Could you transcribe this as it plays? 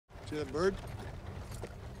See that bird?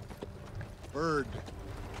 Bird.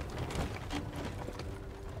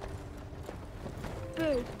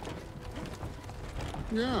 Bird.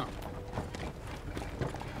 Yeah.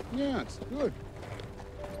 Yeah, it's good.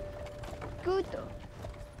 Guto.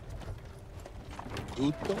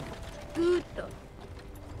 Guto? Guto.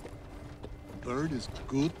 Bird is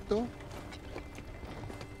guto?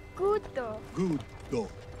 Guto. Guto.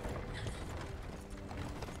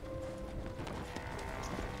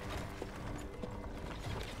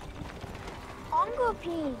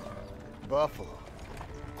 Ongopin. Buffalo.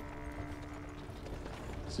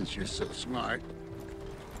 Since you're so smart.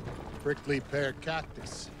 Prickly pear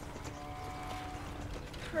cactus.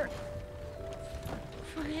 Pear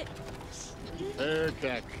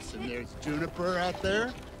cactus. And there's juniper out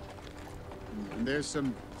there. And there's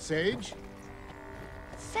some sage.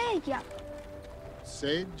 Seja.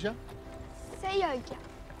 Sage? Seja.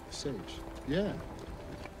 Sage. Yeah.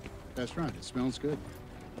 That's right. It smells good.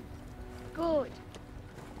 Good.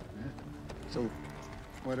 Yeah. So,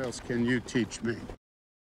 what else can you teach me?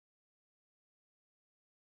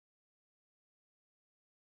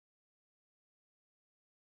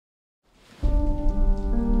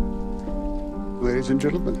 Ladies and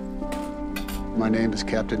gentlemen, my name is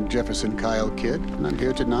Captain Jefferson Kyle Kidd, and I'm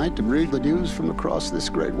here tonight to read the news from across this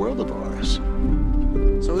great world of ours.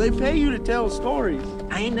 So they pay you to tell stories.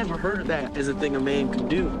 I ain't never heard of that as a thing a man can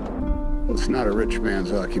do. Well, it's not a rich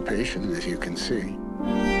man's occupation, as you can see.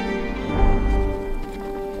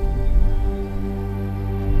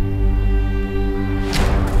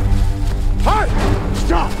 Hey!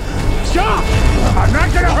 Stop! Stop! I'm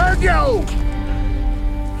not gonna hurt you!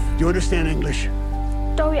 Do you understand English?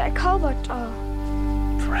 Dog jeg cowbot og...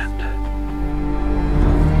 Friend.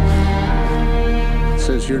 It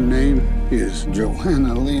says your name is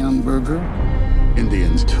Johanna Leonberger.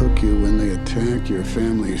 Indians took you when they attacked your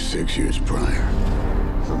family 6 years prior.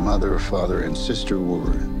 The mother, father, and sister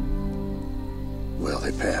were... well,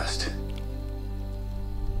 they passed.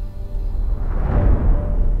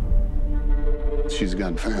 She's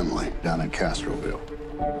got family down in Castroville.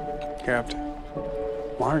 Capt,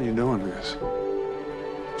 why are you doing this?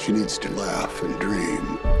 She needs to laugh and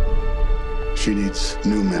dream. She needs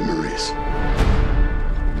new memories.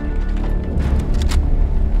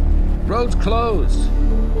 Road's closed.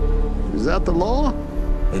 Is that the law?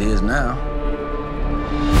 It is now.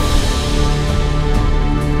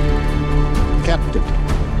 Captain,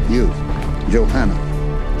 you, Johanna.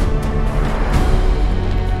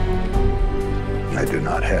 I do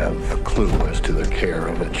not have a clue as to the care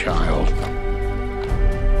of a child.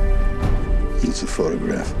 It's a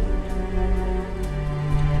photograph.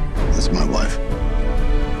 That's my wife.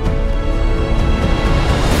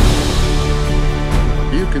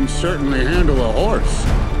 You can certainly handle a horse.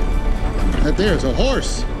 Right there's a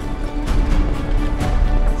horse.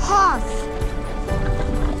 Horse.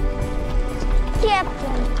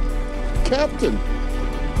 Captain. Captain.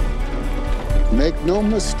 Make no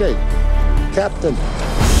mistake. Captain.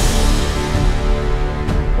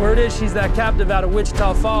 Word is she's that captive out of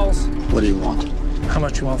Wichita Falls. What do you want? How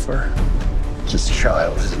much you want for her? This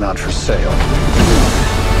child is not for sale.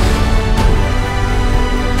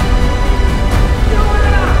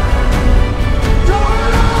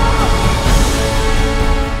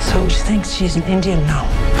 So she thinks she's an Indian now.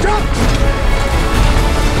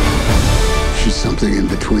 She's something in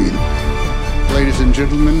between. Ladies and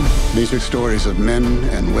gentlemen, these are stories of men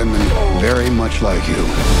and women very much like you,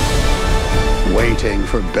 waiting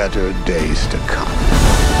for better days to come.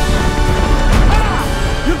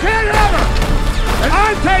 You can't have her! And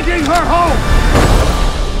I'm taking her home!